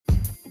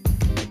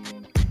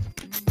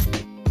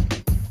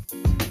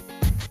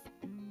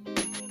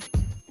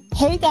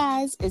Hey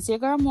guys, it's your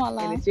girl And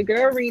Marla. it's your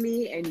girl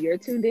Rini, and you're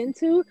tuned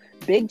into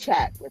Big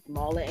Chat with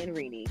Marla and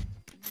Rini.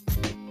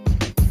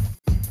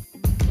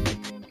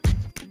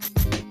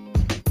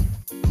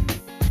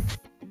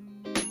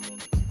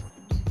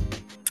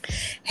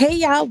 Hey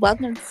y'all,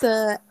 welcome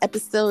to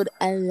episode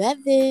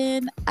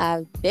 11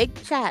 of Big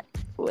Chat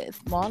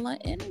with Marla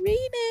and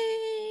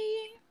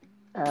Rini.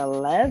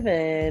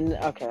 11.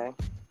 Okay.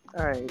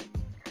 All right.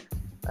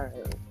 All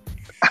right.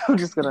 I'm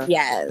just gonna.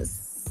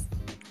 Yes.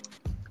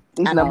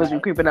 These I know, numbers be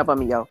right? creeping up on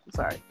me, yo.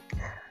 Sorry.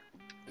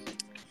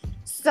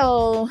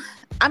 So,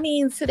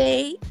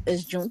 today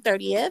is June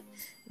 30th.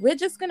 We're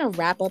just going to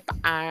wrap up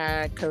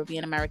our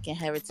Caribbean American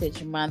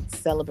Heritage Month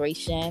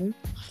celebration.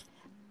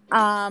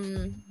 I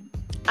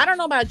don't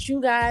know about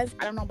you guys.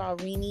 I don't know about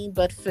Rini,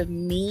 but for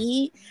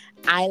me,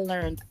 I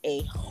learned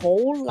a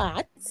whole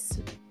lot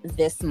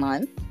this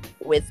month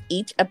with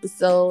each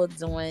episode,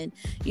 doing,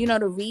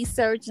 the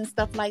research and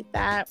stuff like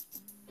that.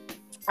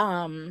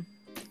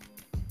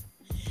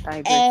 I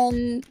agree.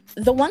 And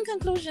the one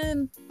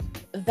conclusion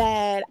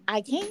that I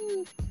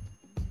came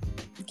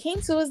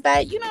to is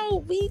that,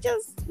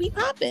 we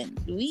popping.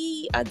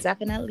 We are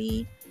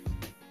definitely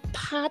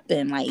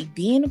popping. Like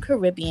being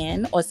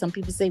Caribbean, or some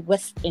people say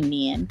West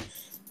Indian,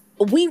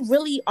 we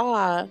really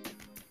are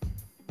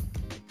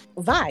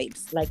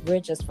vibes. Like we're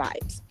just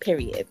vibes,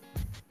 period.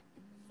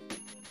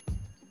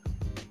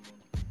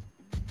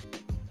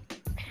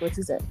 What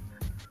you say?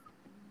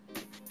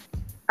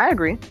 I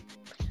agree.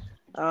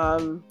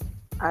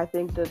 I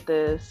think that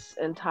this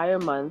entire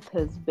month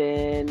has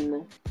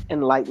been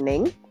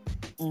enlightening.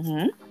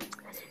 Mm-hmm.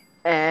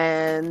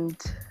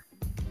 And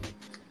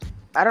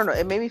I don't know,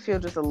 it made me feel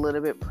just a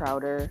little bit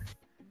prouder,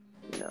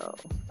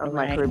 of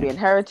my Right. Caribbean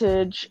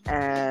heritage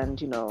and,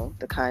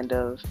 the kind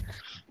of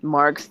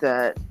marks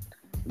that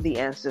the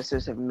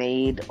ancestors have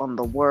made on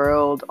the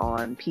world,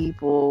 on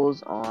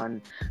peoples,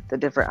 on the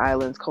different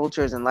islands,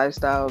 cultures, and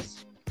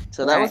lifestyles.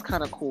 So that was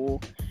kind of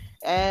cool.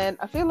 And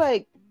I feel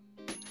like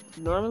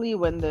normally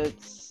when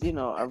it's,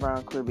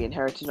 around Caribbean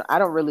heritage, I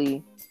don't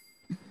really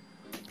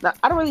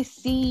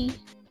see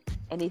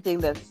anything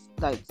that's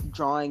like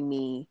drawing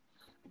me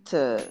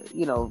to,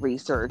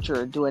 research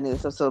or do any of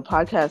this stuff. So the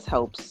podcast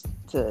helps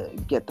to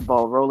get the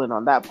ball rolling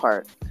on that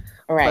part.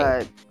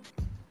 Right. But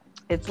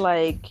it's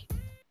like,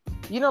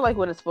 like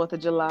when it's 4th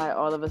of July,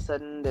 all of a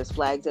sudden there's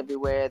flags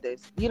everywhere.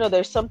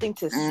 There's something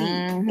to see.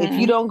 Mm-hmm. If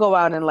you don't go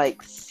out and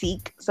like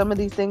seek some of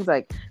these things,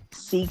 like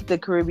seek the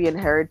Caribbean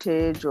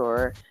heritage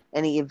or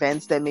any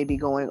events that may be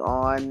going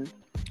on.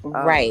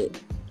 Right.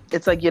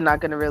 It's like it's not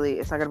going to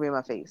be in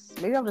my face.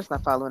 Maybe I'm just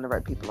not following the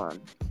right people on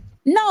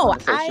No, the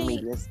social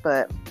medias,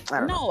 but I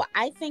don't know.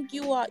 I think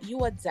you are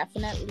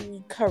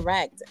definitely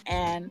correct.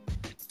 And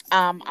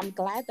I'm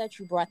glad that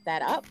you brought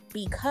that up,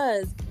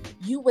 because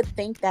you would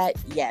think that,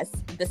 yes,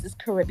 this is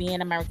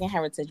Caribbean American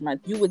Heritage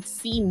Month. You would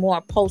see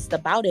more posts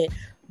about it,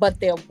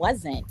 but there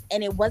wasn't.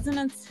 And it wasn't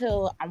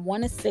until, I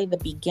want to say, the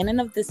beginning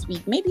of this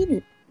week,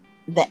 maybe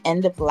the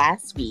end of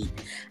last week,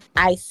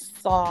 I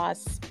saw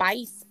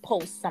Spice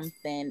post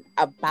something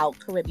about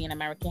Caribbean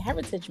American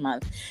Heritage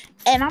Month.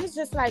 And I was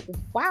just like,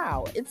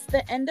 wow, it's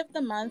the end of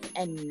the month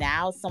and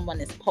now someone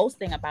is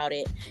posting about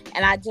it.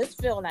 And I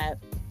just feel that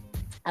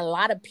a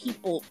lot of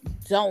people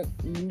don't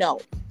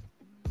know.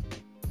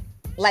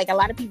 Like, a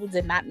lot of people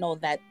did not know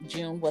that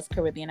June was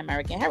Caribbean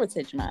American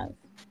Heritage Month.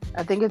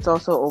 I think it's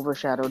also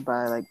overshadowed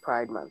by like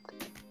Pride Month,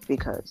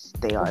 because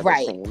they are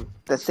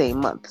the same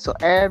month. So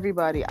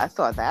everybody, I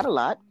saw that a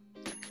lot.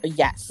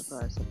 Yes,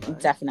 surprise.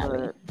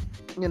 Definitely.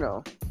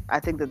 But, I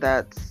think that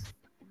that's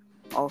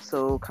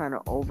also kind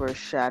of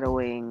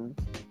overshadowing.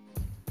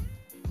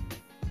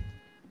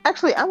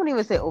 Actually, I wouldn't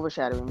even say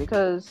overshadowing,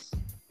 because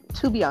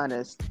to be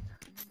honest,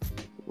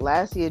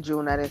 last year,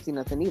 June, I didn't see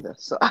nothing either.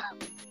 So,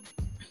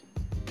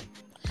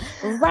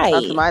 right.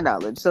 Not to my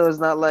knowledge. So it's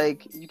not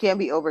like you can't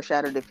be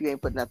overshadowed if you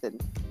ain't put nothing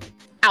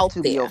out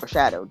to there. Be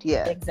overshadowed.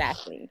 Yeah.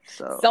 Exactly.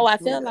 So I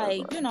feel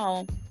like,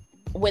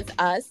 with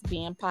us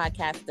being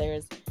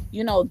podcasters,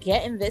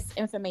 getting this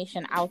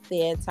information out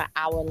there to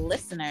our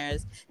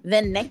listeners,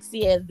 then next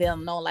year they'll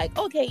know, like,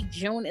 okay,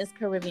 June is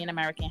Caribbean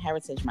American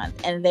Heritage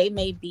Month, and they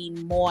may be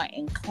more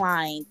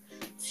inclined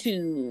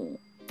to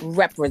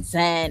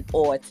represent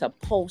or to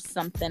post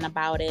something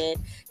about it.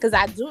 Because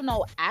I do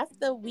know,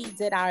 after we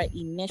did our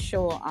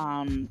initial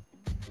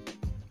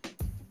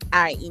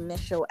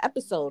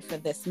episode for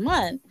this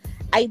month,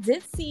 I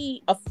did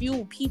see a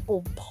few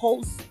people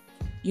post,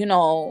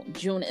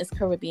 June is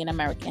Caribbean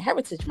American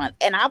Heritage Month.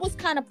 And I was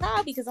kind of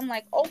proud, because I'm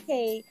like,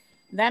 okay,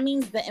 that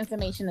means the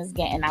information is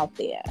getting out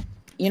there.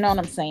 You know what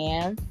I'm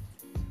saying?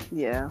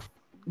 Yeah.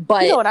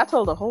 But you know what? I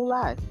told a whole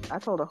lie.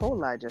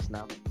 Just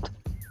now.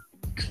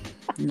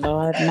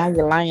 Lord, now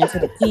you're lying to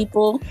the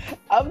people.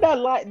 I'm not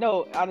lying.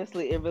 No,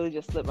 honestly, it really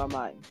just slipped my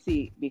mind.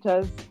 See,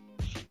 because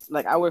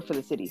like I work for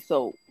the city,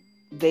 so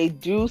they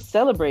do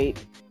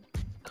celebrate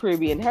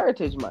Caribbean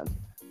Heritage Month.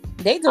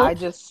 They do. I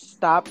just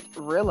stopped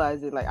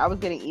realizing, like, I was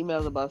getting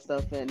emails about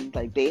stuff and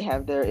like they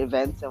have their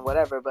events and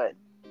whatever, but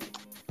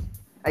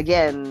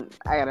again,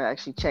 I gotta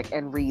actually check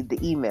and read the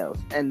emails,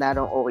 and I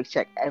don't always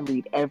check and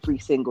read every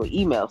single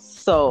email.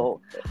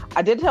 So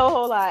I did tell a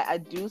whole lot. I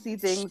do see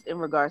things in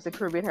regards to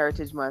Caribbean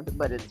Heritage Month,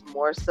 but it's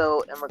more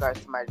so in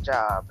regards to my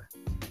job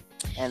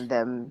and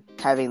them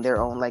having their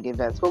own like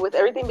events. But with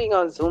everything being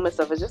on Zoom and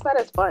stuff, it's just not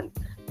as fun.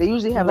 They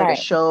usually have like a Right.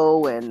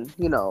 show and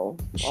all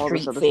this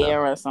Street other stuff.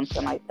 fair or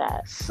something like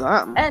that.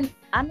 Something. And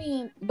I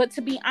mean, but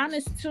to be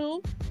honest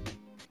too,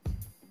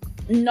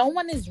 no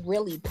one is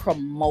really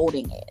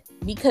promoting it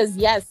because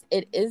yes,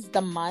 it is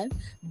the month,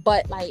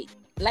 but like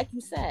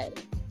you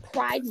said,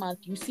 Pride Month,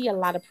 you see a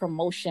lot of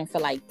promotion for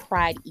like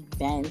Pride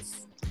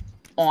events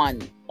on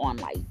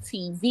like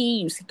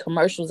TV. You see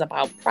commercials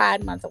about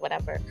Pride Month or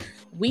whatever.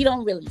 We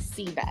don't really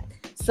see that.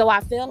 So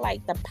I feel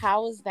like the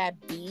powers that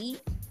be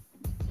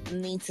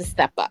need to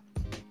step up.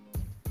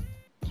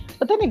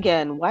 But then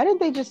again, why didn't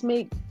they just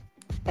make,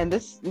 and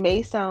this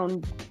may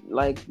sound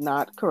like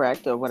not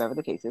correct or whatever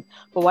the case is,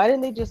 but why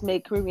didn't they just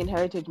make Caribbean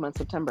Heritage Month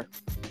September?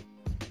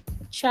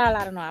 Child,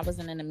 I don't know. I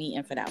wasn't in a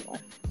meeting for that one.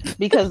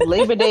 Because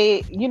Labor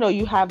Day,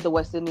 you have the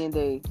West Indian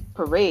Day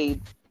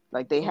parade,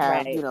 like they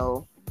have, Right.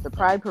 The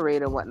Pride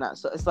Parade and whatnot.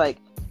 So it's like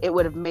it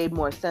would have made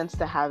more sense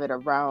to have it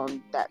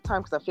around that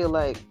time, because I feel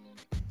like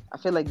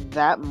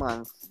that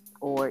month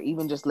or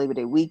even just Labor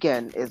Day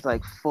weekend is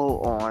like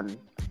full on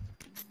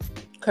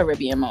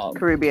Caribbean mode.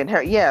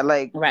 Yeah,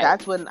 like Right.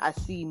 that's when I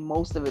see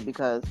most of it,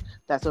 because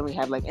that's when we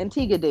have like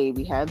Antigua Day,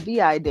 we have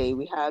VI Day,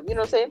 we have, you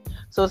know what I'm saying?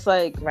 So it's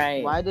like,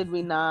 Right. why did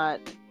we not?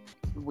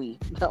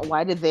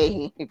 Why did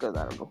they? Because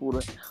I don't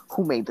know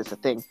who made this a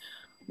thing.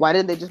 Why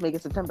didn't they just make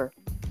it September?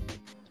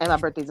 And my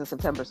birthday's in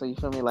September, so you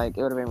feel me? Like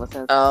it would have made more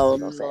sense. Oh, you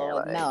know what I'm saying?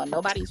 Lord, Like, no,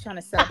 nobody's trying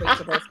to celebrate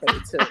your birthday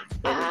too.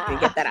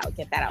 Get that out.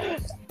 Get that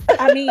out.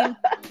 I mean,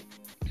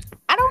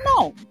 I don't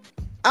know.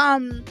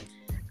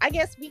 I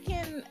guess we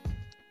can.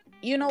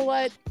 You know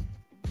what?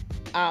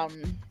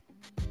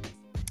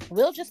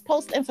 We'll just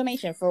post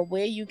information for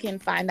where you can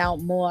find out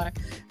more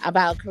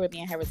about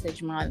Caribbean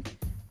Heritage Month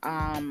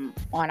on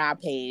our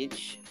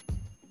page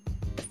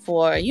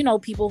for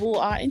people who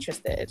are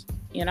interested.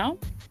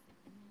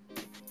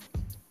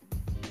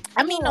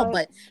 I mean, no,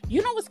 but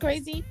you know what's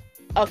crazy?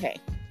 Okay,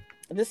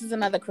 this is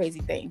another crazy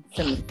thing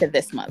for me for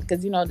this month,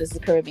 because this is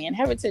Caribbean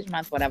Heritage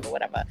Month,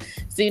 whatever.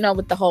 So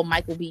with the whole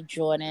Michael B.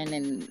 Jordan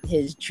and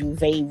his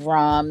Juve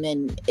rum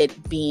and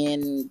it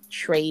being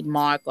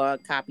trademark or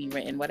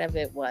copywritten, whatever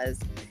it was,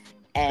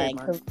 and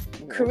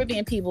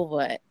Caribbean people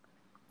were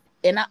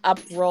in an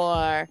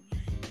uproar,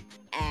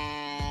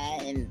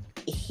 and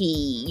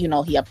he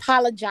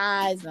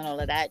apologized and all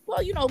of that. Well,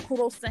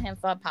 kudos to him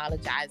for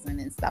apologizing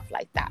and stuff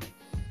like that.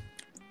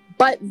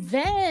 But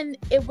then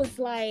it was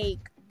like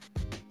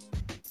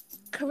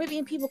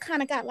Caribbean people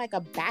kind of got like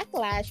a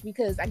backlash,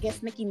 because I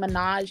guess Nicki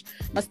Minaj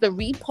must have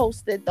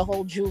reposted the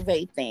whole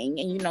Juve thing,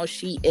 and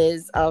she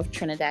is of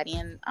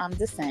Trinidadian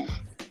descent,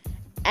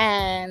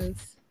 and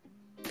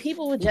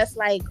people were just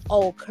like,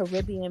 "Oh,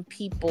 Caribbean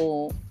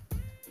people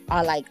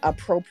are like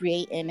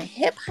appropriating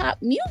hip hop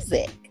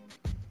music."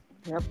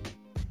 Yep.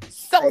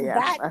 So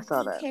that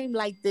became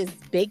like this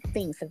big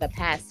thing for the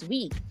past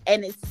week,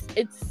 and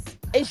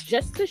it's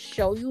just to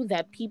show you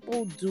that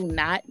people do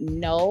not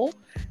know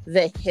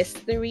the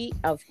history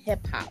of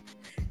hip hop,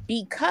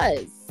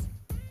 because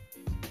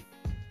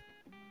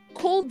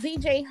Kool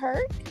DJ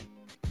Herc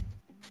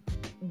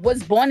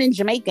was born in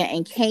Jamaica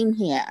and came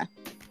here,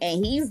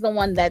 and he's the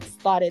one that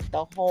started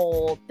the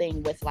whole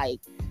thing with like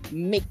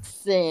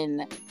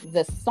mixing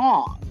the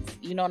songs.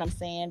 You know what I'm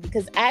saying?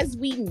 Because as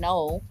we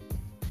know,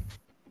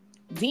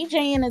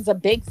 DJing is a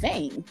big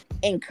thing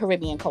in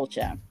Caribbean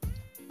culture.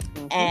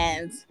 Mm-hmm.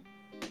 And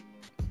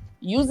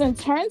using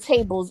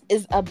turntables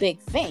is a big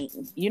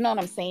thing. You know what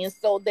I'm saying?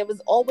 So there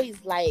was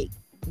always like,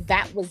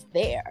 that was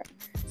there.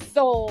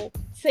 So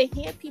to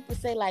hear people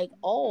say like,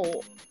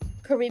 oh,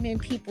 Caribbean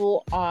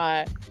people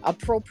are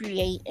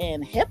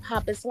appropriating hip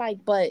hop, it's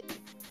like, but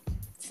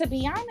to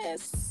be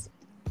honest,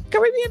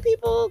 Caribbean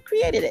people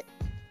created it.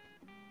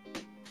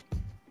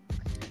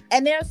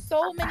 And there are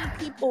so many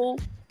people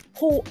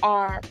who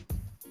are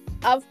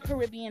of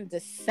Caribbean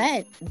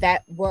descent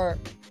that were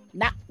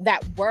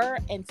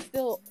and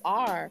still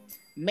are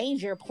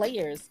major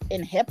players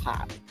in hip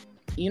hop.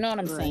 You know what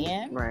I'm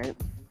saying? Right.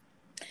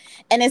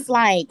 And it's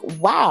like,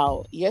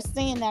 wow, you're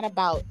saying that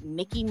about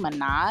Nicki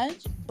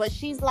Minaj, but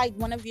she's like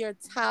one of your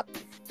top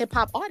hip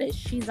hop artists.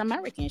 She's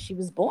American. She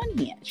was born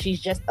here.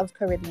 She's just of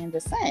Caribbean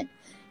descent.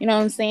 You know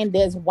what I'm saying?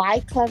 There's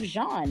Wyclef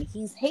Jean.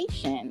 He's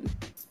Haitian.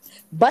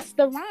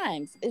 Busta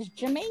Rhymes is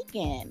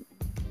Jamaican.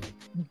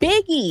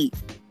 Biggie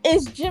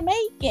is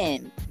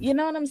Jamaican. You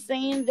know what I'm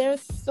saying?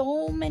 There's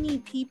so many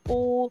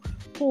people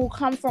who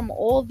come from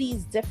all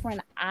these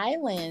different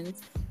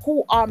islands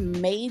who are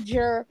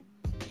major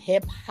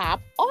hip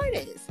hop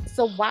artists.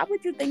 So why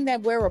would you think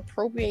that we're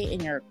appropriating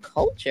your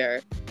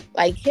culture?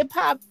 Like, hip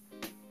hop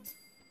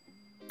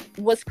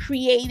was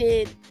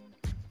created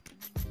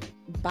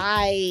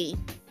by,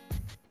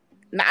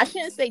 now I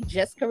shouldn't say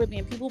just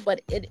Caribbean people,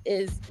 but it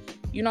is,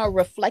 a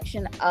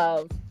reflection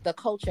of the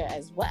culture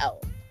as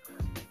well.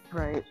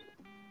 Right.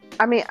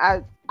 I mean,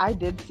 I I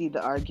did see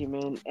the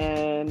argument,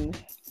 and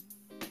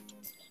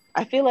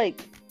I feel like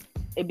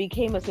it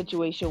became a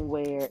situation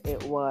where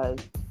it was,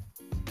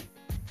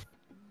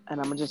 and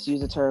I'm gonna just use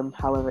the term,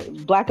 however,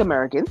 Black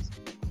Americans,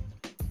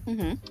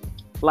 Mm-hmm.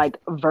 like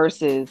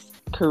versus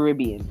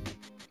Caribbean,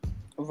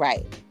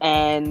 Right.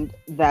 and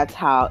that's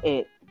how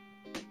it.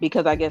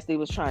 Because I guess they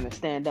was trying to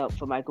stand up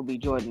for Michael B.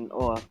 Jordan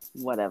or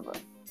whatever.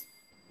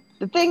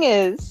 The thing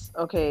is,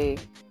 okay,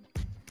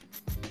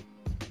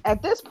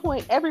 at this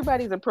point,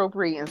 everybody's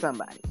appropriating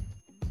somebody.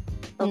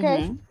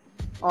 Okay,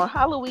 Mm-hmm. on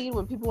Halloween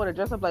when people want to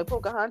dress up like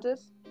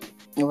Pocahontas,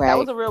 Right. that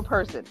was a real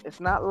person. It's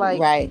not like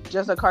Right.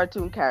 just a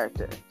cartoon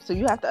character. So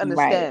you have to Right.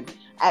 understand,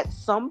 at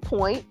some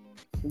point,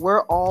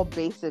 we're all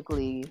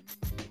basically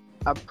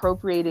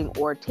appropriating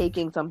or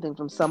taking something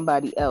from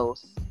somebody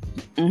else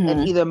and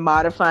Mm-hmm. either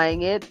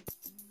modifying it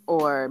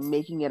or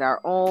making it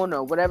our own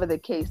or whatever the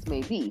case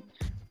may be.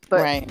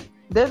 But Right.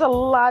 there's a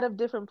lot of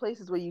different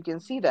places where you can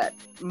see that.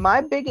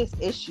 My biggest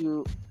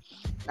issue,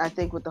 I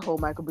think, with the whole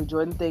Michael B.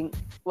 Jordan thing,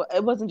 well,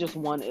 it wasn't just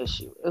one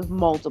issue. It was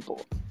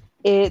multiple.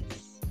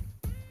 It's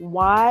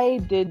why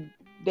did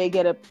they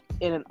get up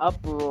in an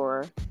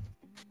uproar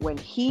when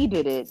he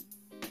did it,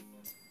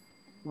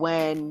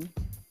 when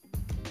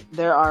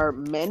there are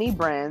many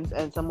brands,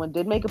 and someone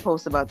did make a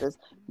post about this,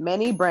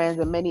 many brands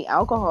and many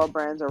alcohol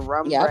brands or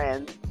rum Yep.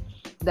 brands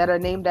that are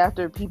named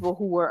after people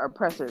who were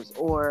oppressors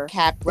or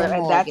Captain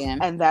and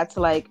Morgan. that's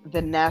like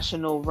the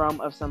national rum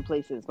of some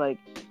places. Like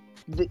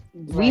we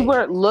Right.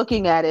 weren't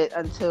looking at it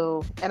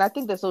until, and I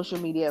think that social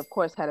media, of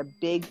course, had a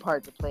big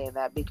part to play in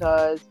that,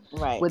 because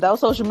Right. without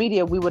social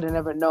media, we would have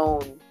never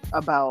known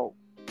about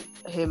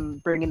him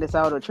bringing this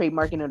out or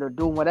trademarking it or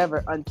doing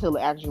whatever until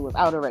it actually was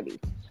out already.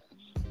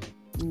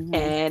 Mm-hmm.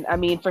 And I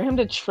mean, for him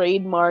to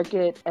trademark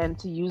it and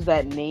to use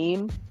that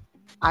name,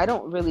 I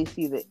don't really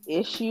see the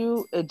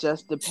issue. It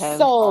just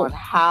depends on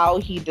how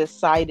he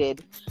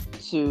decided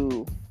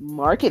to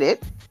market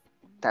it.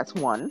 That's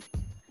one.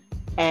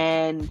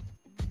 And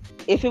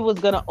if it was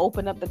going to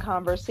open up the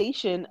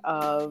conversation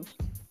of,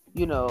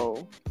 you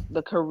know,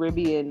 the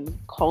Caribbean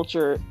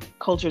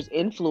culture's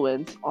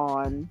influence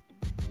on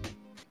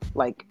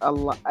like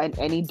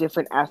any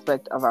different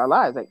aspect of our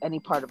lives, like any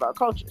part of our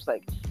cultures,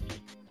 like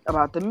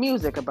about the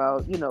music,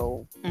 about, you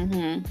know,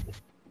 Mm-hmm.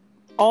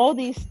 all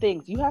these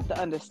things. You have to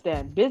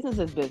understand business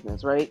is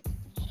business, right?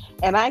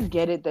 And I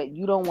get it that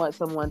you don't want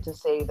someone to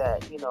say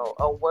that, you know,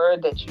 a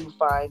word that you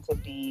find to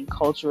be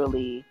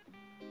culturally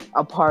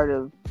a part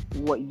of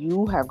what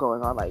you have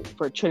going on, like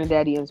for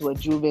Trinidadians, what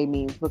Juve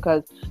means,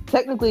 because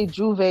technically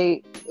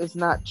Juve is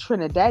not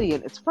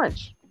Trinidadian, it's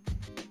French.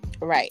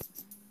 Right.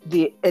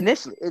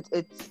 Initially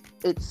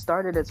it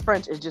started as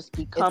French. It just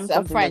becomes It's a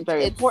something that's French.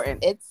 very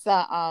important. It's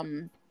a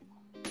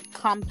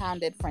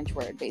compounded French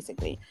word,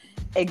 basically.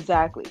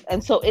 Exactly.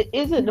 And so it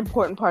is an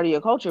important part of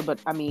your culture, but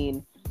I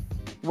mean,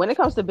 when it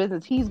comes to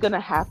business, he's going to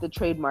have to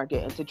trademark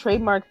it. And to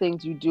trademark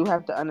things, you do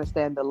have to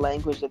understand the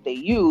language that they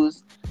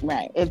use,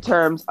 right, in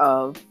terms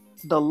of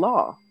the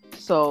law.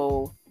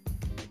 So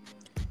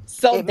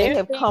it may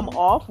have come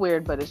off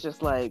weird, but it's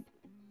just like,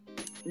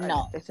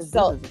 no. It's a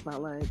business. It's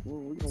not like...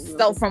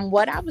 So from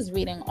what I was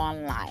reading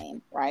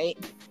online, right,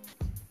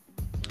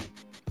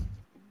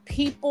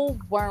 people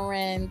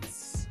weren't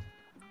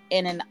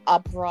in an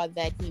uproar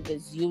that he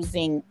was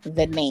using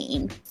the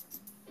name.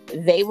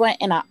 They were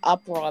in an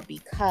uproar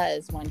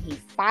because when he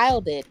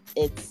filed it,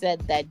 it said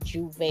that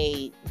Juve,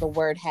 the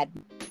word had,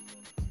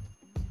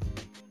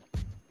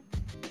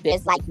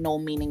 there's like no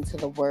meaning to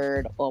the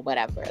word or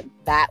whatever.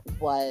 That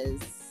was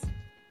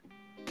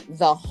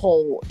the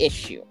whole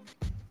issue.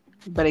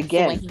 But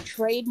again, so when he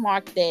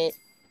trademarked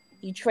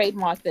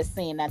it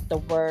saying that the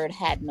word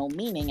had no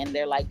meaning, and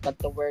they're like, but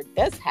the word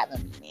does have a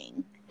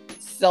meaning.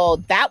 So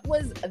that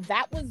was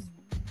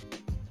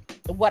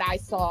what I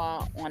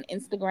saw on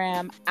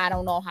Instagram. I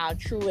don't know how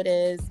true it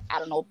is. I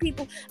don't know.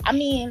 People, I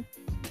mean,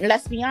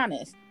 let's be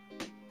honest.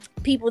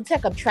 People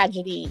take up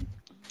tragedy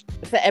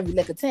for every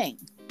little thing.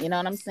 You know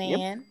what I'm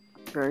saying?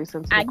 Yep. Very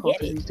sensitive culture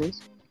these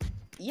days.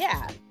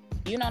 Yeah.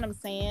 You know what I'm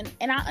saying?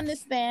 And I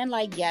understand,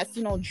 like, yes,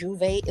 you know,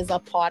 Juve is a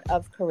part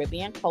of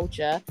Caribbean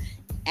culture.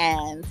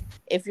 And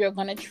if you're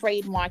going to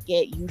trademark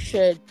it, you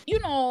should, you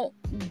know,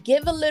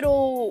 give a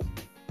little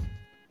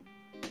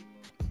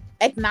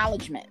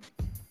acknowledgement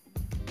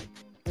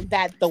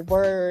that the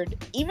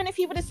word, even if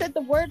he would have said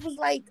the word was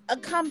like a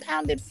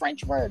compounded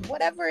French word,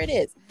 whatever it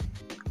is,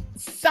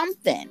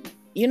 something,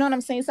 you know what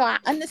I'm saying? So I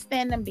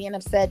understand them being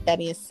upset that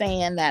he's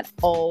saying that,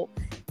 oh,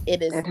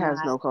 it has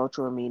no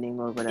cultural meaning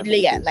or whatever.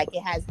 Yeah, like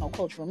it has no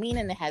cultural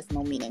meaning, it has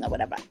no meaning or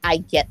whatever. I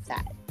get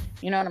that.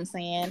 You know what I'm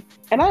saying?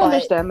 And I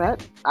understand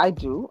that. I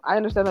do. I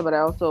understand that, but I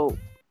also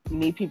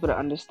need people to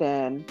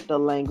understand the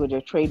language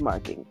of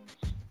trademarking,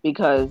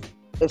 because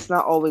it's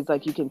not always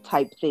like you can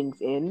type things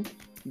in.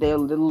 They're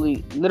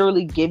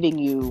literally giving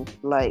you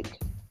like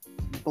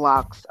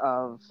blocks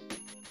of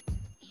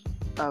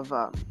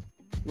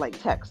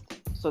like text.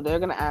 So they're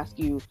going to ask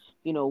you,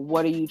 you know,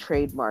 what are you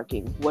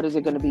trademarking? What is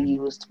it going to be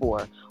used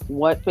for?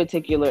 What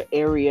particular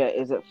area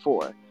is it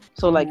for?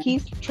 So like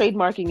he's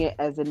trademarking it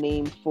as a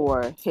name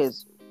for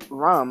his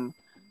rum,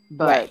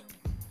 but Right.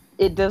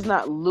 it does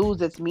not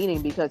lose its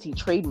meaning because he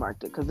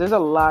trademarked it. Because there's a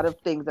lot of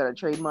things that are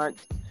trademarked,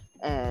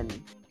 and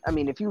I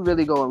mean, if you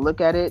really go and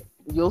look at it,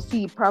 you'll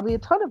see probably a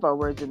ton of our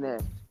words in there,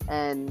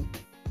 and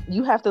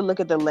you have to look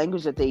at the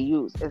language that they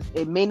use.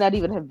 It may not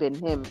even have been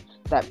him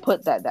that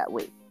put that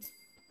way.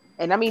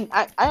 And I mean,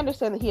 I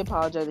understand that he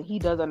apologized and he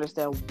does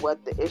understand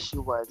what the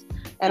issue was.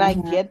 And I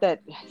Mm-hmm. get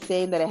that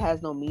saying that it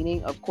has no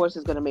meaning, of course,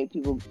 is going to make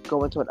people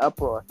go into an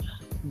uproar.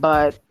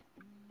 But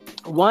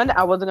one,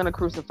 I wasn't going to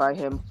crucify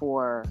him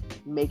for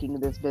making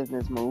this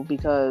business move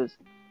because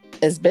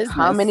It's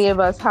how business. many of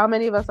us, how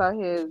many of us out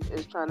here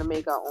is trying to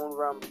make our own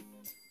rum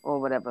or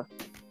whatever?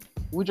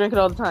 We drink it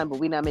all the time, but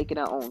we're not making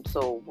our own.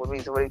 So what are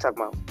you talking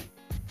about?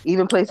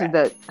 Even places Right.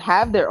 that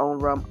have their own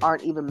rum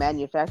aren't even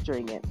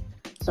manufacturing it.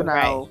 So Right.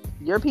 now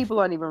your people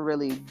aren't even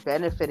really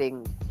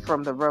benefiting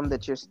from the rum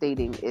that you're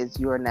stating is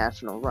your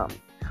national rum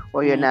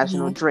or your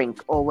national Mm-hmm.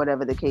 drink or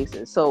whatever the case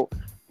is. So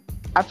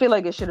I feel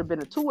like it should have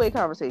been a two-way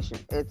conversation.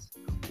 It's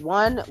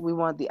one, we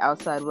want the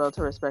outside world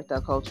to respect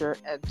our culture,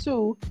 and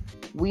two,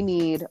 we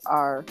need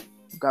our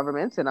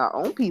governments and our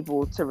own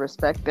people to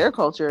respect their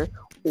culture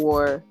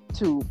or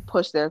to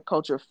push their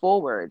culture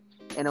forward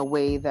in a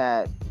way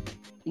that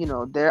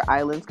their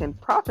islands can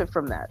profit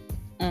from that.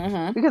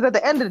 Mm-hmm. Because at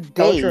the end of the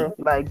So day, true.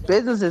 like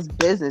business is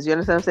business. You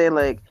understand what I'm saying?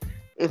 Like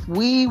if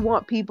we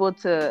want people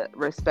to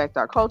respect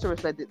our culture,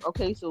 respect it,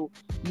 okay, so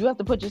you have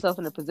to put yourself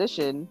in a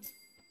position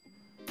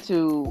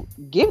to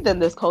give them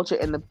this culture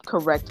in the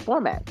correct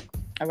format.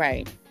 All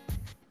right.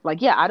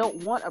 Like, yeah, I don't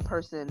want a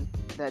person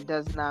that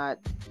does not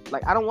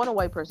like I don't want a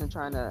white person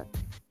trying to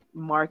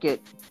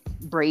market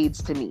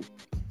braids to me.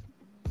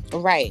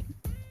 Right.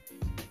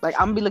 Like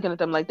I'm gonna be looking at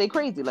them like they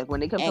crazy. Like when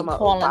they come to And my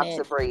calling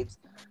boxer it braids.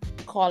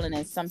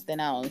 something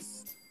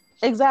else.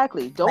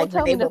 Exactly. Don't Like what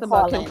tell they me were nothing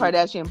about Kim calling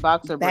Kardashian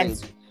boxer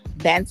braids.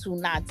 Bantu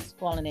knots,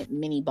 calling it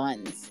mini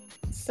buns.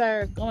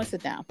 Sir, go and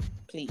sit down,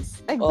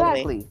 please. All the way.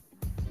 Exactly.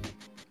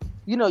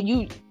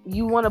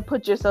 You want to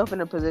put yourself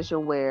in a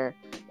position where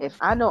if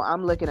I know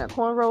I'm looking at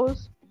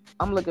cornrows,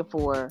 I'm looking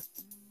for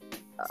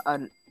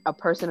a, a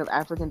person of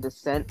African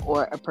descent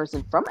or a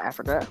person from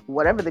Africa,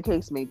 whatever the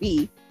case may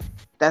be,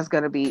 that's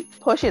going to be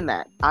pushing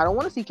that. I don't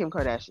want to see Kim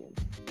Kardashian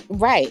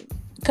Right.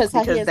 Because her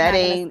because hair's that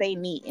not gonna ain't, stay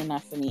neat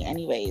enough for me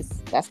anyways.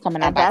 That's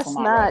coming out and by that's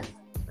tomorrow. not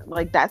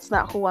like, that's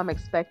not who I'm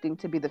expecting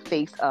to be the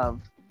face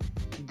of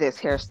this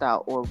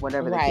hairstyle or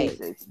whatever the case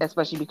Right. is,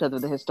 especially because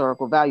of the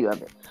historical value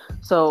of it.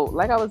 So,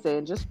 like I was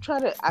saying, just try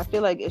to. I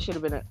feel like it should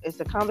have been. It's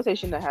a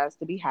conversation that has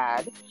to be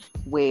had,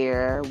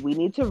 where we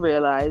need to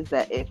realize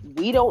that if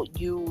we don't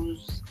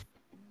use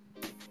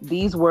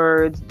these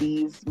words,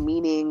 these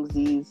meanings,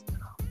 these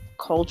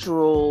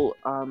cultural,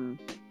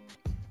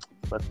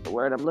 what's the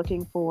word I'm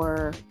looking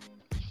for?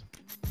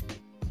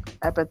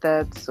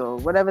 Epithets or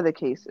whatever the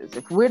case is.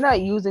 If we're not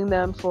using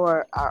them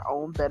for our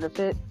own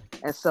benefit,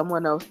 and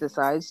someone else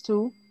decides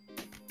to,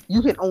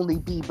 you can only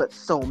be but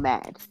so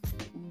mad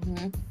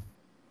Mm-hmm.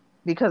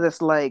 because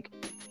it's like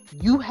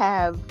you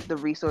have the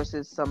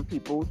resources, some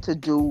people, to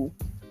do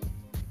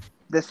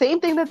the same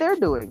thing that they're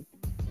doing,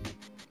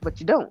 but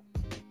you don't.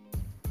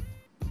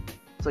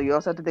 So you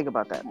also have to think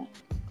about that.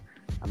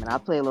 I mean, I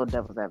play a little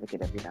devil's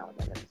advocate every now and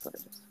then. That's what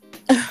it is.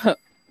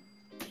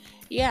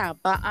 Yeah,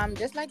 but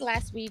just like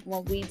last week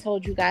when we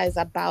told you guys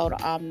about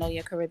Know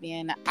Your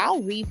Caribbean,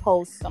 I'll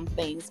repost some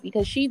things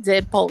because she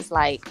did post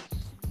like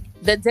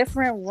the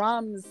different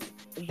rums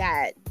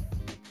that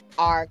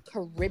are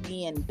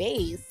Caribbean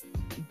based,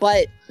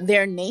 but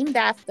they're named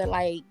after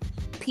like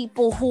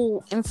people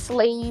who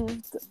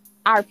enslaved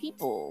our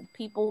people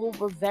who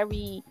were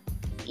very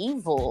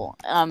evil,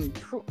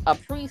 a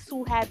priest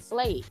who had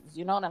slaves.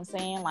 You know what I'm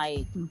saying?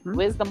 Like, Mm-hmm.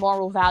 where's the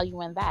moral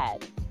value in that?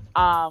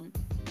 Um,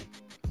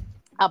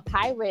 a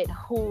pirate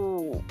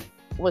who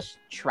was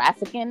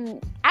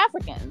trafficking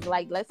Africans.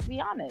 Like, let's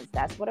be honest,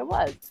 that's what it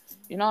was.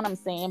 You know what I'm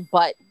saying?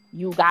 But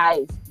you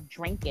guys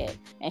drink it.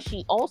 And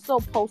she also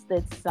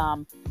posted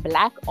some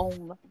black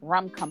owned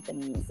rum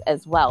companies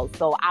as well.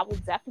 So I will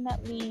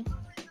definitely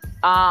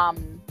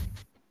um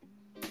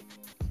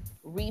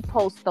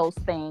repost those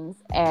things,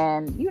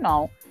 and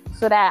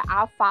so that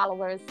our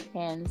followers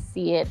can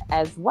see it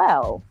as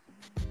well.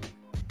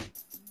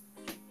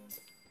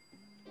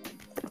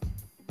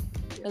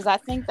 Because I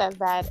think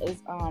that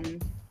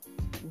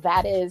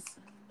is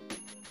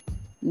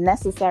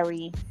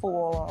necessary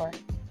for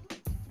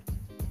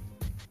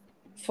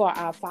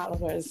our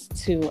followers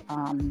to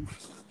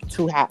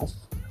have.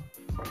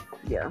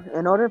 Yeah.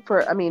 In order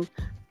for, I mean,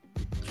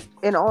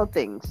 in all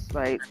things,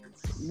 right?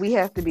 We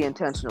have to be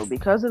intentional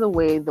because of the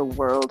way the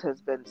world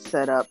has been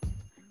set up,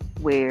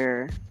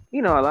 where a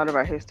lot of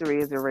our history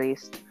is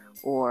erased,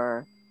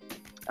 or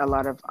a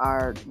lot of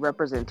our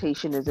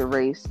representation is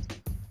erased,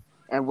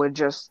 and we're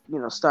just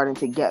starting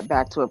to get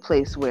back to a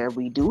place where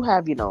we do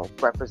have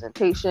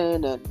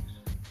representation and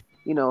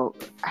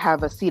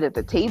have a seat at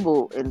the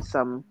table in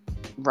some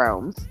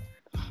realms.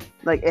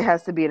 Like, it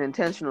has to be an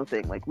intentional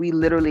thing. Like, we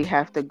literally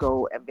have to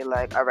go and be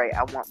like, all right,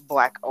 I want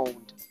black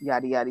owned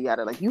yada yada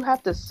yada. Like, you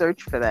have to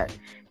search for that.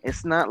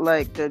 It's not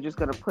like they're just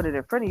gonna put it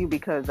in front of you,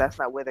 because that's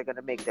not where they're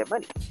gonna make their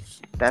money.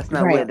 That's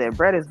not where Right. their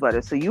bread is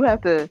buttered. So you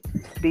have to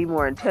be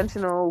more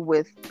intentional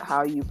with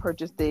how you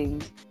purchase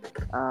things,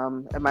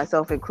 and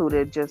myself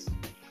included. Just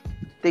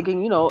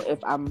thinking, if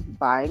I'm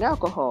buying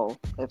alcohol,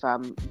 if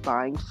I'm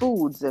buying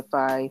foods, if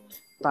I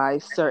buy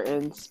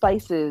certain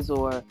spices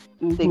or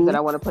things Mm-hmm. that I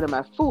want to put in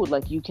my food,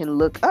 like, you can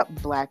look up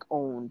black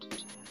owned,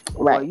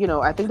 or, Right.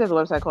 I think there's a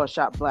website called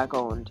Shop Black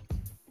Owned,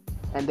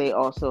 and they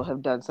also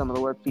have done some of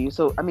the work for you.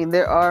 So, I mean,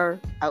 there are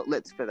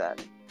outlets for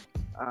that.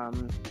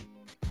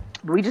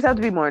 But we just have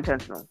to be more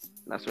intentional.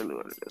 That's really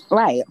what it is.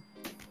 Right.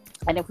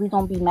 And if we're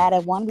gonna be mad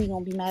at one, we're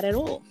gonna be mad at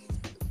all.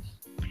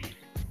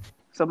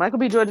 So, Michael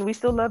B. Jordan, we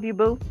still love you,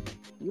 boo.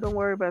 You don't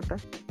worry about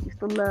that. We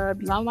still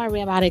love you. Don't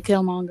worry about it,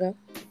 Killmonger.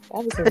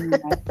 That was really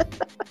nice.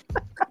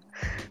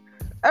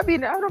 I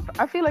mean,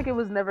 I feel like it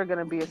was never going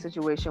to be a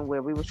situation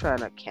where we were trying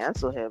to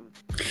cancel him.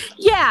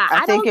 Yeah,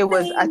 I think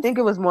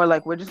it was more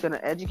like, we're just going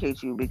to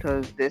educate you,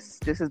 because this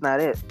is not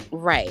it.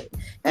 Right.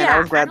 And yeah, I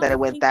was glad that it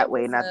went that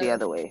way, not the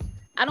other way.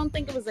 I don't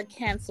think it was a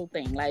cancel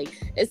thing.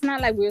 Like, it's not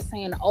like we were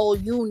saying, oh,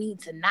 you need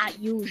to not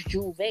use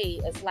Juve.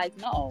 It's like,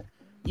 no,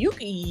 you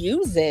can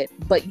use it,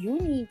 but you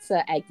need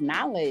to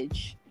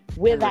acknowledge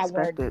where And that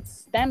respect word it.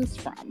 stems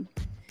from,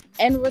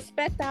 and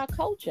respect our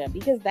culture,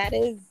 because that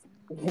is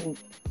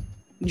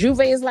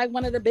Juve is like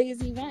one of the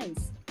biggest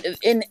events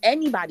in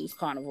anybody's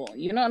carnival.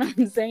 You know what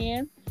I'm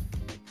saying?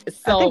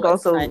 So I think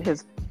also like,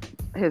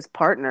 his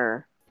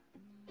partner,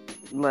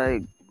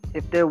 like,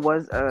 if there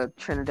was a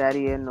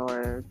Trinidadian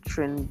or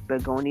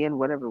Trinbagonian,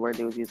 whatever word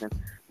they was using,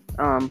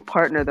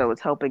 partner that was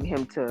helping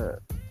him to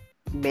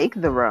make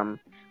the rum,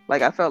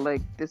 like, I felt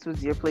like this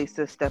was your place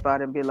to step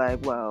out and be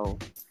like, well,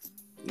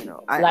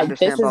 I like,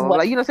 understand, this blah, is blah, what,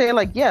 blah. You know, saying,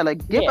 like, yeah,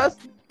 like, give yeah. us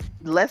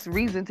less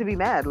reason to be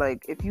mad.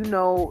 Like, if you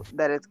know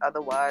that it's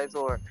otherwise,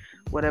 or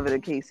whatever the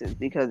case is.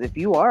 Because if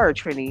you are a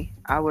Trini,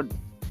 I would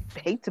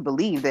hate to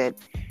believe that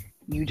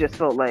you just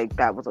felt like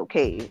that was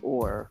okay,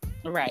 or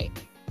Right.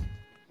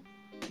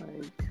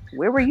 like,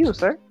 where were you,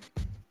 sir?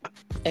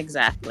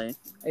 Exactly.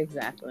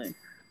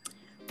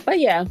 But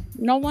yeah,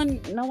 no one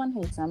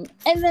hates him.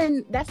 And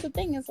then that's the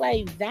thing, is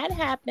like, that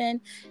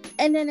happened,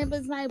 and then it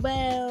was like,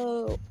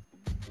 well,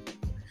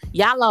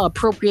 y'all are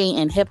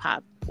appropriating hip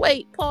hop.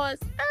 Wait, pause.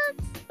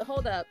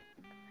 Hold up.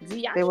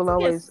 They will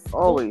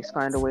always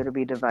find a way to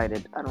be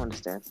divided. I don't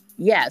understand.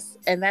 Yes,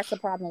 and that's the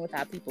problem with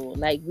our people.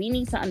 Like, we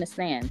need to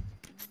understand,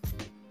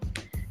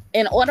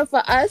 in order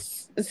for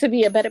us to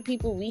be a better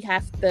people, we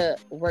have to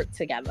work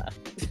together.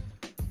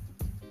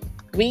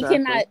 We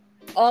cannot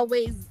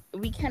always,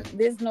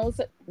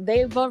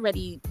 they've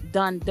already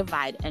done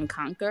divide and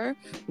conquer.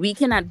 We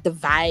cannot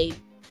divide.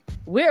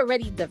 We're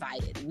already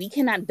divided. We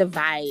cannot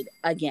divide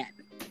again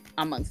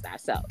amongst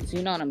ourselves.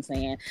 You know what I'm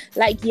saying?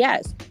 Like,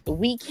 yes,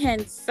 we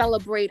can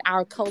celebrate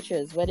our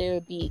cultures, whether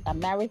it be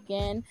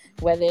American,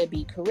 whether it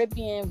be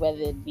Caribbean,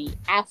 whether it be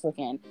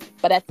African.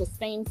 But at the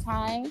same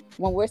time,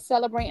 when we're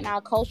celebrating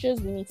our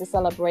cultures, we need to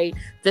celebrate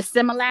the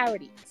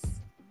similarities.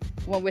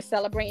 When we're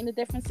celebrating the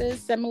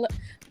differences,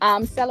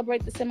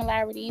 celebrate the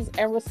similarities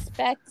and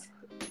respect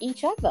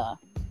each other.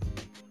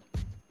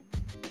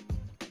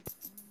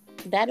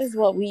 That is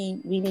what we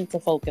need to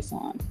focus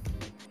on.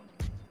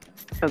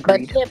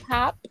 Agreed. But hip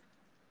hop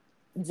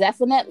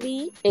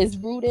definitely is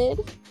rooted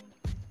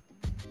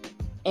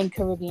in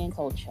Caribbean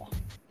culture.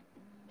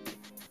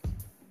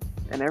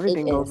 And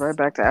everything goes right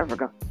back to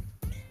Africa.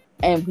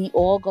 And we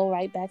all go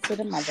right back to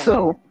the mother.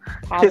 So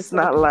it's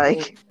not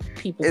like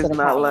if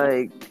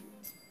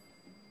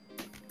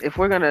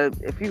you're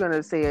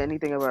gonna say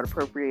anything about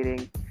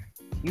appropriating,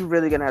 you're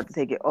really gonna have to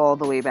take it all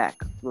the way back.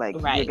 Like,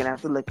 right. You're gonna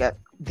have to look at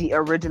the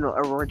original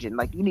origin.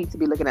 Like, you need to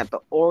be looking at the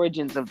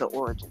origins of the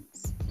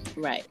origins.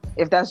 Right.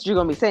 If that's what you're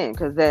gonna be saying,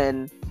 because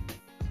then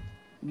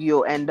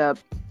you'll end up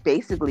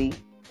basically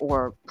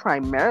or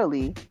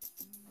primarily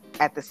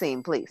at the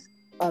same place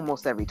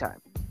almost every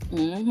time.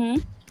 Mm-hmm.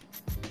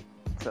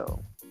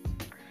 So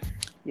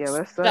yeah,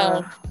 let's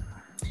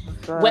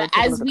well,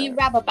 as we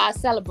wrap up our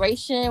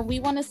celebration,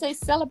 we want to say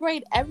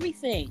celebrate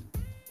everything.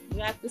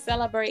 You have to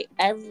celebrate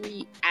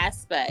every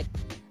aspect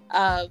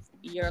of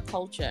your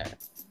culture.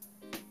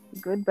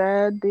 Good,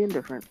 bad, the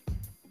indifferent.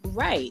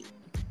 Right.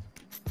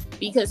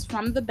 Because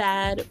from the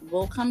bad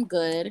will come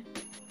good.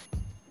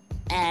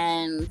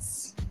 And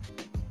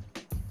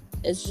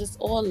it's just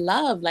all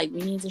love. Like,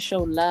 we need to show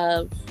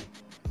love,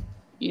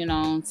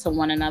 to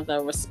one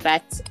another,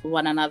 respect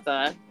one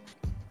another.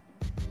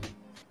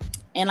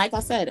 And like I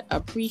said,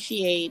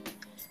 appreciate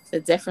the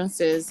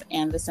differences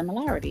and the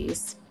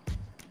similarities.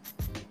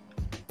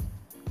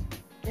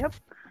 Yep.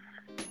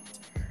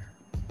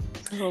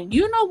 So,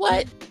 you know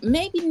what?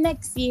 Maybe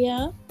next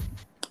year,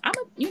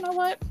 you know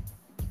what?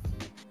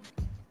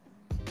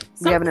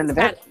 You having an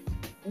event?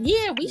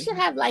 We should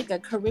have like a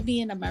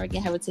Caribbean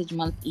American Heritage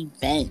Month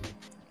event.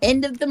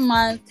 End of the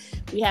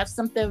month, we have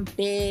something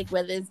big,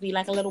 whether it's be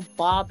like a little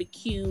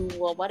barbecue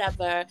or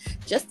whatever,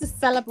 just to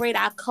celebrate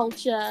our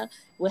culture.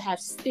 We'll have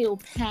steel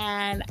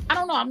pan. I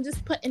don't know. I'm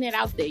just putting it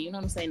out there. You know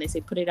what I'm saying? They say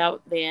put it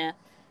out there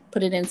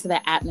put it into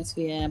the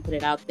atmosphere and put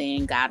it out there,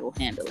 and God will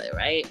handle it,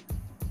 right?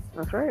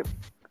 That's right.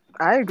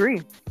 I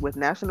agree with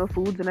national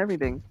foods and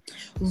everything.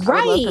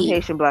 Right. I would love some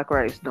Haitian black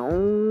rice.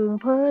 Don't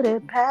put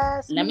it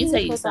past Let me me, tell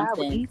you 'cause I would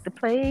something. eat the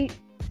plate.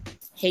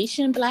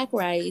 Haitian black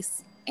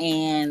rice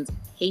and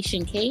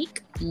Haitian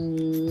cake.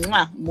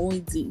 Mwah,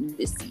 muy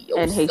delicioso.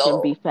 And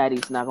Haitian beef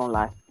patties. Not gonna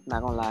lie.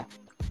 Not gonna lie.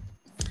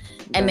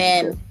 And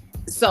then,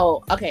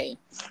 so, okay.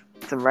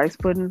 Some rice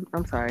pudding.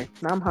 I'm sorry.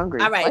 Now I'm hungry.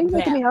 All right, why are you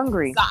making me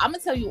hungry? So I'm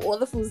gonna tell you all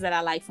the foods that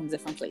I like from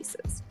different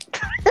places.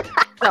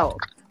 No.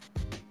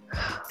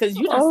 Because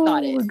you done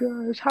started. Oh my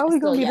gosh. How are we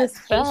gonna be this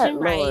fat, Haitian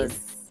Lord?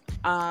 rice,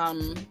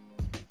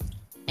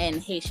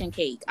 and Haitian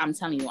cake. I'm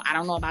telling you, I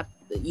don't know about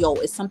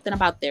it's something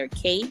about their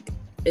cake.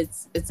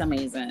 It's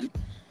amazing.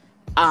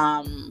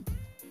 And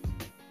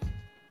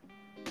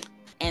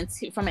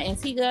from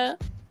Antigua,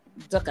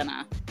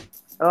 Ducana.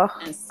 Oh,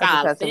 and I just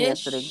had some saltfish.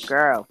 yesterday,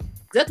 girl.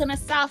 Ducana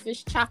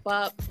saltfish, chop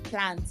up,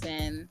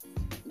 plantain.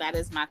 That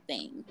is my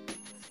thing.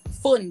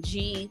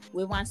 Fungi,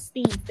 we want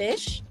steamed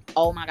fish.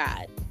 Oh my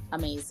God,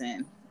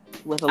 amazing.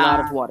 With a lot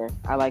of water.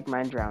 I like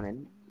mine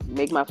drowning.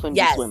 Make my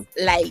fungi swim.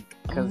 Like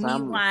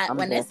I'm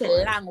when they there say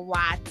for it. long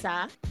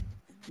water,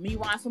 me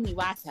want for me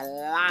water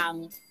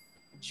long,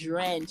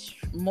 drench.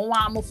 Me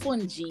want my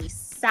fungi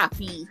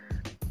sappy.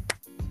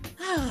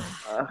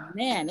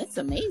 Man, it's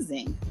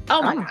amazing.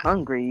 Oh my I'm God.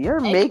 hungry.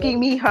 You're making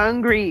me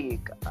hungry.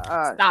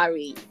 God.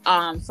 Sorry.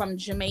 From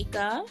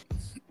Jamaica,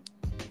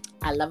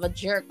 I love a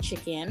jerk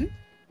chicken.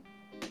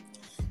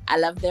 I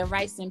love their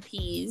rice and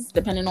peas,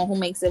 depending on who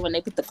makes it, when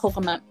they put the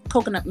coconut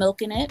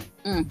milk in it.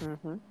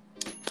 Mm-hmm.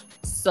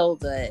 So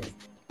good.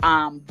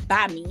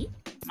 Bami.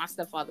 My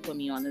stepfather put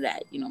me on to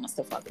that. You know, my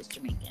stepfather's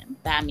Jamaican.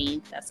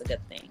 Bami, that's a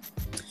good thing.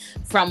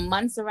 From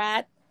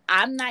Montserrat,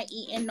 I'm not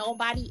eating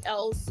nobody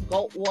else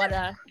goat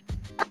water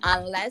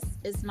unless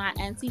it's my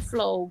Auntie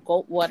Flo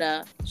goat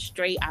water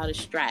straight out of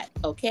Strat.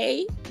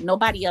 Okay?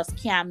 Nobody else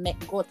can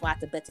make goat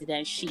water better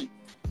than she.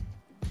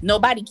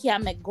 Nobody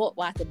can make goat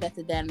water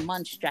better than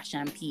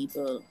Munstration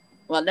people.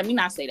 Well, let me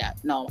not say that.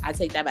 No, I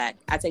take that back.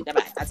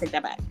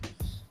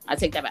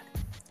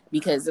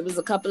 Because there was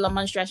a couple of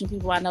Munstration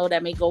people I know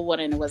that make goat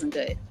water and it wasn't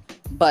good.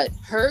 But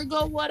her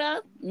goat water,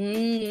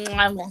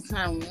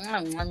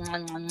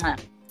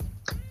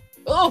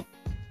 oh,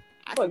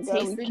 I can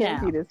taste it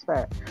now. Be this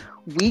fat.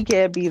 We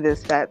can't be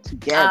this fat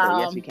together.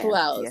 Yes, we can. Who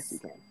else? Yes, we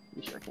can.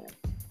 We sure can.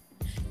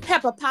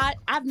 Pepper pot.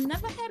 I've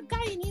never had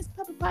Guyanese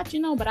pepper pot,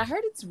 but I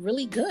heard it's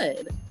really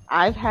good.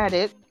 I've had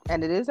it,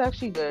 and it is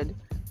actually good.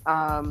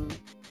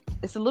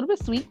 It's a little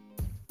bit sweet.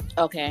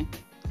 Okay.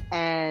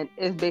 And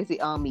it's basically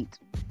all meat.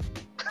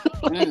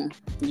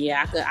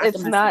 Yeah,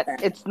 it's not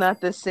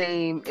the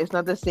same. It's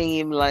not the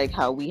same like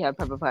how we have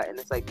pepper pot, and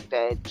it's like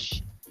veg,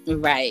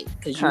 right?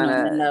 Because you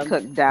kind of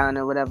cooked down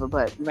or whatever.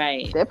 But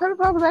right, their pepper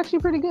pot was actually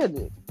pretty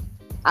good.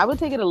 I would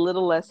take it a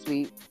little less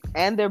sweet,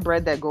 and their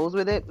bread that goes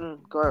with it.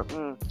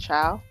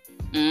 Chow.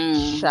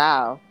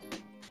 Don't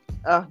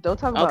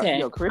talk about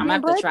Caribbean I'm gonna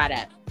have bread. to try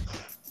that.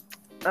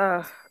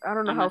 I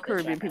don't know how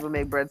Caribbean people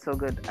make bread so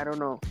good. I don't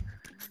know.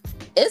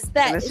 It's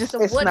that it's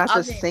not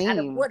the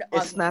same.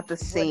 It's not the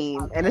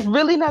same, and it's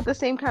really not the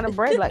same kind of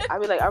bread. Like I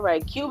be like, all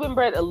right, Cuban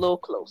bread, a little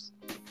close.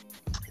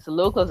 It's a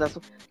little close. That's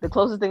the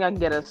closest thing I can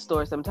get at a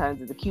store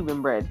sometimes is the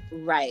Cuban bread.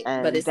 Right,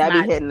 and but it's that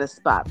not be hitting the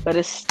spot. But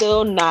it's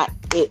still not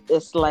it.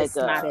 It's like it's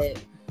not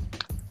it.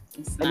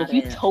 It's and not if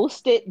you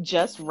toast it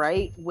just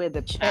right, where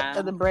the pit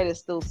of the bread is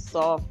still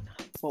soft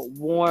but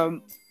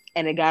warm,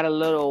 and it got a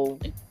little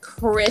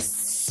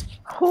crisp.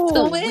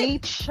 We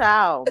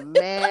chow,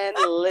 man.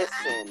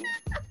 Listen.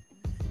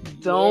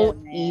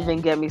 Don't even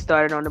get me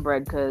started on the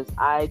bread, because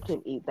I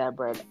can eat that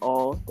bread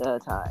all the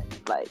time.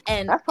 Like,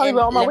 and that's probably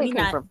where all my weight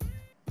came from.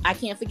 I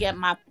can't forget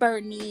my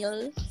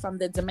pernil from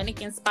the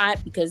Dominican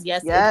spot, because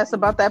yes,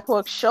 about that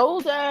pork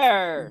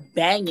shoulder,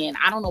 banging.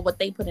 I don't know what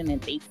they put in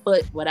it, they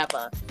put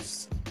whatever,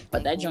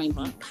 but that joint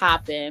be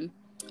popping.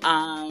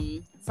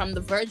 From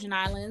the Virgin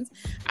Islands,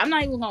 I'm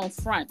not even gonna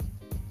front.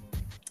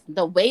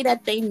 The way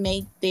that they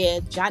make their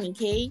Johnny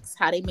cakes,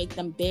 how they make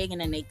them big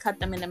and then they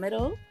cut them in the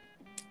middle.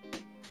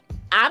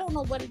 I don't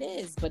know what it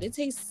is, but it's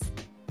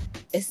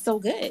so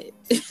good.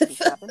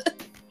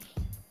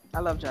 I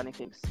love Johnny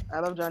cakes.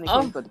 But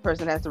the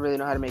person has to really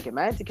know how to make it.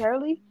 My Auntie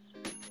Carolee,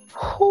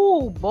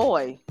 oh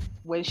boy.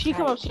 When she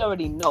come up, she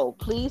already know.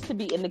 Please to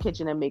be in the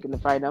kitchen and making the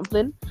fried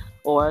dumpling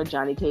or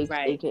Johnny cakes,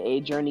 aka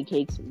Journey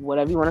cakes,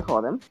 whatever you want to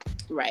call them.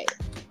 Right.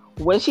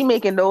 When she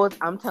making those,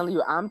 I'm telling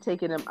you, I'm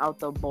taking them out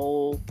the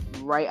bowl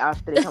right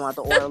after they come out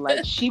the oil.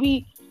 Like she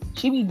be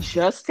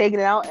just taking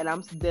it out,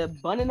 and they're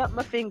bunning up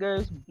my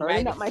fingers,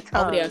 burning up my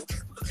tongue.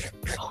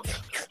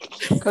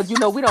 Because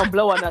we don't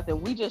blow or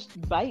nothing. We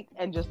just bite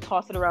and just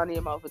toss it around in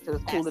your mouth until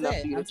it's cool enough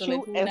for you to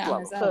chew and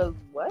swallow. Because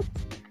what?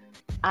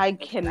 I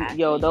can,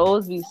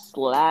 those be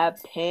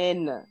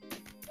slapping.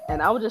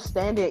 And I would just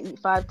stand there,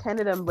 eat 5-10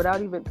 of them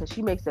without even, because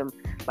she makes them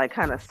like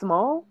kind of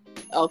small.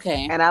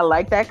 Okay. And I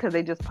like that because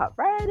they just pop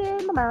right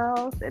in my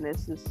mouth, and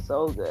it's just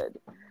so good.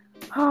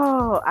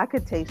 Oh, I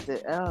could taste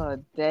it. Oh,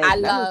 dang. I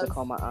love to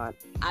call my aunt.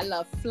 I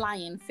love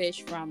flying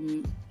fish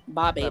from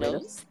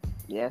Barbados.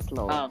 Yes,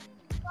 Lord.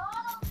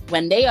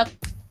 When they are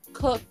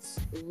cooked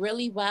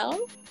really well,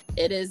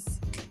 it is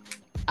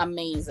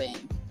amazing.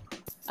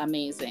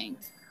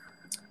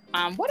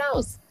 What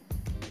else?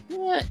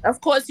 Of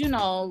course,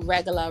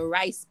 regular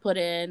rice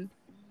pudding,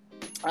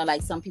 or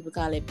like some people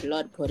call it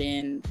blood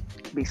pudding.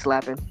 Be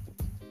slapping.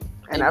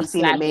 And I've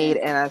seen it made,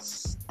 and I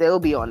still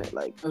be on it.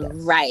 Like, yes,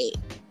 right.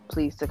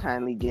 Please to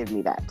kindly give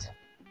me that.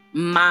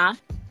 Ma,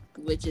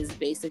 which is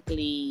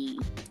basically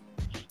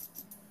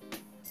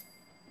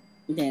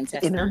the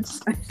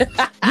intestines.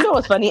 You know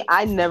what's funny?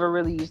 I never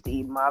really used to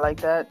eat ma like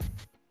that.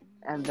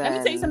 And then, let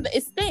me tell you something.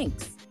 It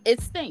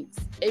stinks.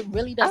 It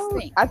really does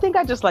stink. I think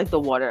I just like the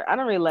water. I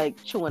don't really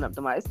like chewing up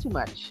the ma. It's too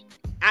much.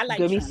 I like.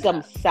 Give me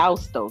some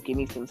sauce, though. Give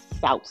me some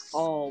sauce.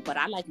 Oh, but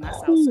I like my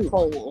sauce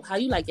cold. How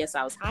you like your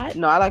sauce hot?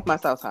 No, I like my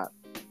sauce hot.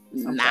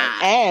 Nah.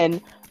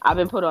 And I've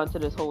been put onto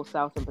this whole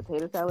sauce and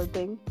potato salad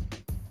thing.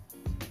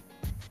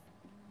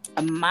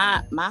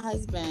 My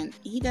husband,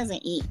 he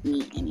doesn't eat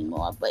meat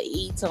anymore, but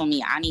he told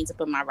me I need to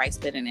put my rice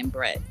pudding in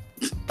bread.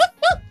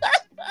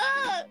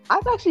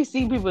 I've actually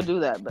seen people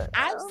do that, but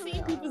I've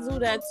seen people do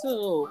that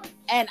too,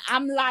 and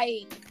I'm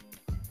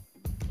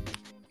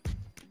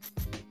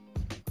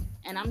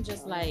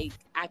just like,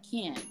 I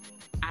can't.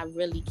 I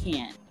really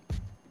can't.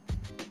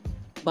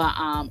 But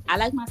I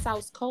like my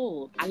sauce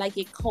cold. I like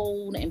it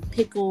cold and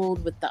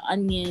pickled with the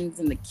onions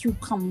and the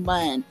cucumber,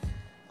 and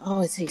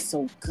oh, it tastes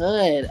so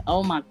good.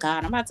 Oh my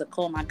God, I'm about to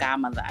call my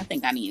godmother. I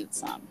think I need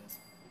some.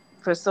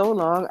 For so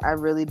long, I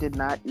really did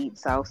not eat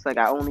sauce. Like,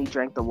 I only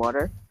drank the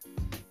water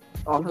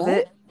off of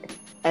it.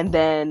 And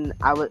then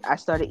I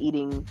started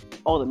eating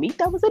all the meat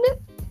that was in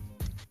it.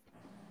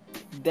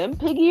 Them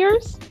pig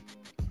ears.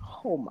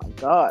 Oh my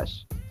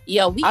gosh.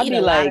 Yo, we eat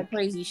a lot of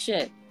crazy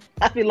shit.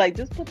 I'd be like,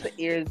 just put the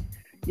ears.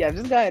 Yeah,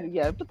 just go ahead.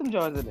 Yeah, put them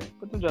jaws in it.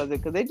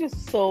 Because they're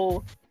just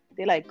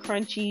they like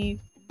crunchy,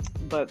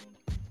 but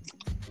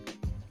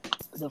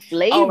the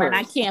flavor. Oh, and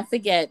I can't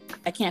forget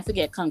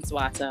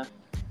kunkswater.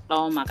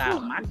 Oh my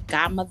God, my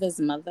godmother's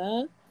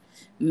mother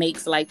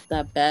makes like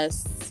the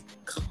best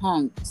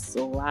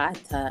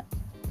kunkswater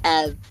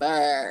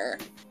ever.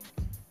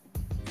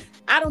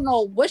 I don't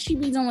know what she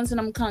be doing to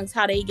them kunks,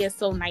 how they get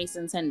so nice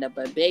and tender,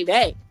 but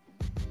baby.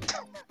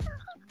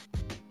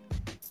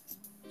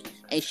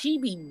 And she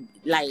be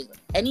like,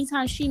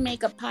 anytime she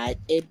make a pot,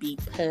 it be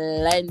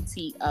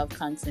plenty of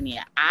kunks in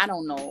here. I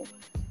don't know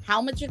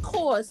how much it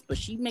costs, but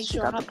she makes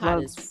sure her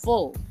pot is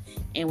full.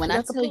 And when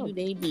I tell you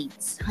they be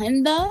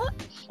tender,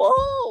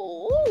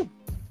 oh.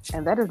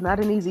 And that is not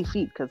an easy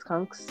feat, because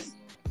kunks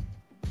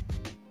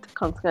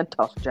get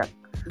tough, Jack.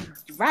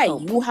 Right,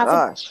 you have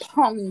a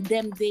tongue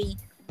them day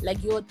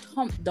like you're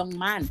a dumb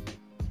man.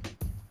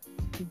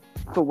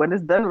 But when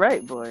it's done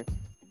right, boy.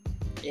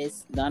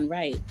 It's done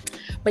right.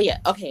 But yeah,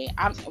 okay,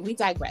 we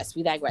digress.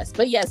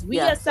 But yes, we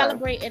are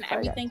celebrating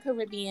everything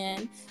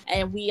Caribbean,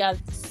 and we are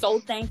so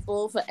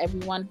thankful for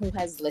everyone who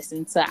has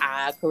listened to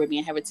our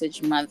Caribbean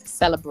Heritage Month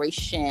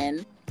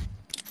celebration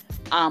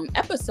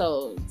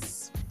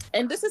episodes.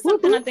 And this is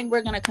something I think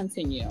we're going to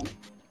continue.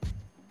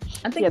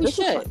 I think we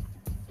should.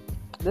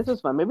 This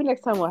was fun. Maybe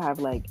next time we'll have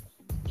like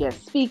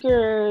guest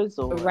speakers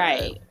or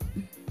right.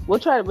 We're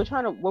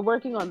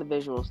working on the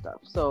visual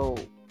stuff. So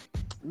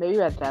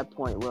maybe at that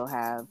point we'll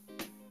have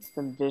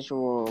some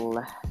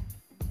visual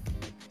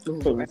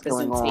things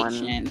going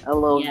on. A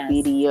little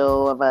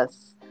video of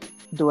us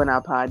doing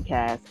our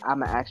podcast.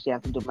 I'm gonna actually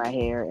have to do my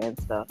hair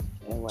and stuff.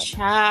 And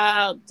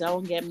child,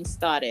 don't get me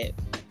started.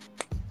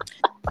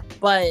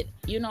 But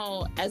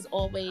as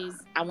always,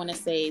 I want to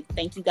say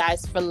thank you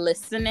guys for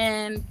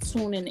listening,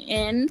 tuning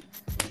in.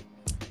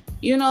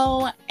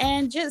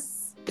 And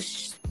just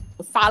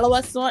follow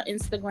us on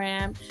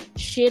Instagram,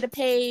 share the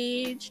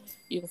page.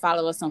 You can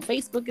follow us on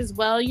Facebook as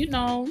well.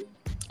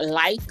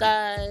 Like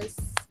us,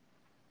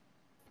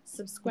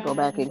 subscribe. Go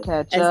back and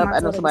catch up. I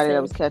know somebody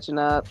that was catching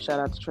up. Shout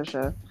out to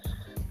Trisha.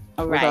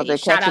 All right. They're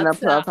catching up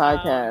to our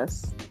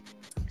podcast.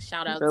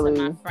 Shout out to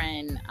my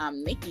friend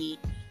Nikki.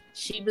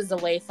 She was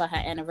away for her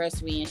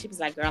anniversary, and she was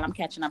like, "Girl, I'm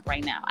catching up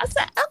right now." I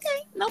said,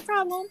 "Okay, no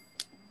problem."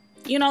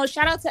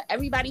 Shout out to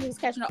everybody who's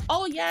catching up.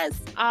 Oh yes,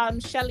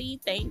 Shelly,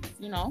 thanks.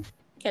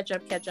 Catch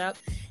up,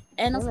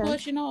 and of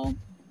course,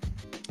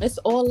 it's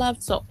all love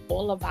to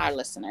all of our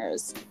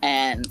listeners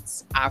and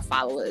our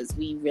followers.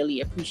 We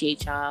really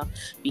appreciate y'all,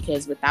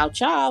 because without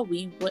y'all,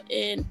 we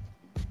wouldn't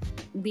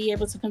be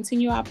able to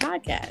continue our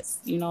podcast.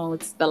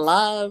 It's the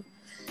love,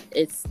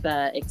 it's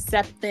the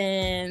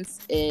acceptance,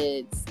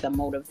 it's the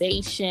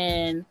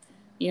motivation,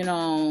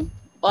 all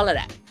of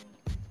that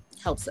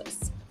helps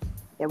us.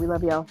 Yeah, we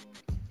love y'all.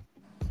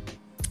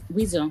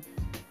 We do.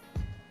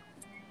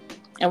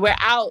 And we're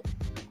out.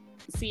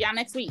 See y'all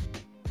next week.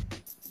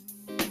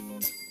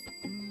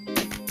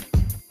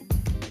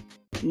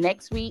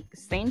 Next week,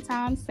 same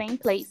time, same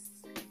place.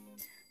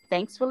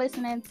 Thanks for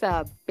listening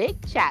to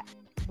Big Chat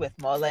with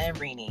Mola and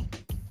Rini.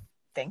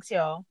 Thanks,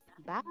 y'all.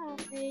 Bye.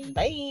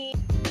 Bye.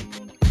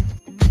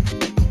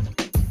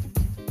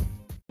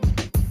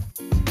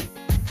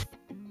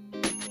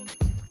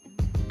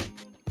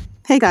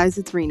 Hey guys,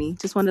 it's Rini.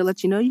 Just wanted to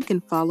let you know you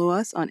can follow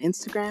us on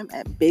Instagram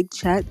at Big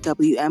Chat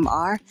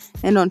WMR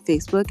and on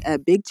Facebook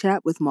at Big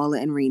Chat with Marla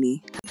and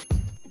Rini.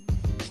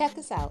 Check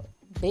us out,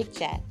 Big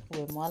Chat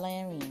with Marla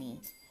and Rini,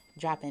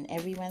 dropping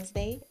every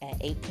Wednesday at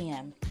 8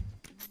 p.m.